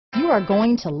are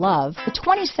going to love the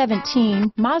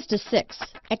 2017 Mazda 6.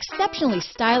 Exceptionally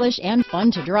stylish and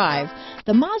fun to drive,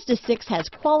 the Mazda 6 has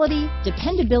quality,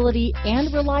 dependability,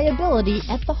 and reliability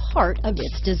at the heart of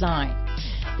its design.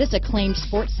 This acclaimed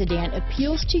sports sedan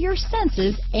appeals to your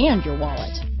senses and your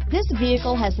wallet. This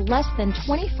vehicle has less than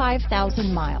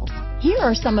 25,000 miles. Here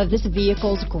are some of this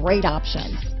vehicle's great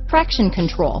options: traction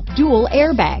control, dual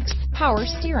airbags, power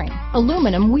steering,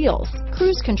 aluminum wheels,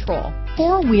 cruise control,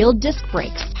 four-wheel disc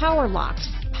brakes, power locks,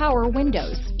 power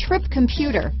windows, trip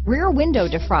computer, rear window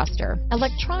defroster,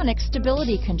 electronic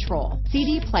stability control,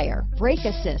 CD player, brake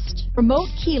assist, remote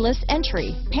keyless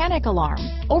entry, panic alarm,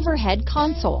 overhead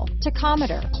console,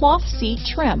 tachometer, cloth seat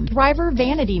trim, driver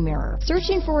vanity mirror.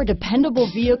 Searching for a dependable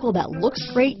vehicle that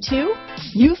looks great too?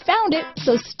 You found it,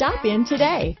 so stop in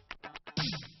today.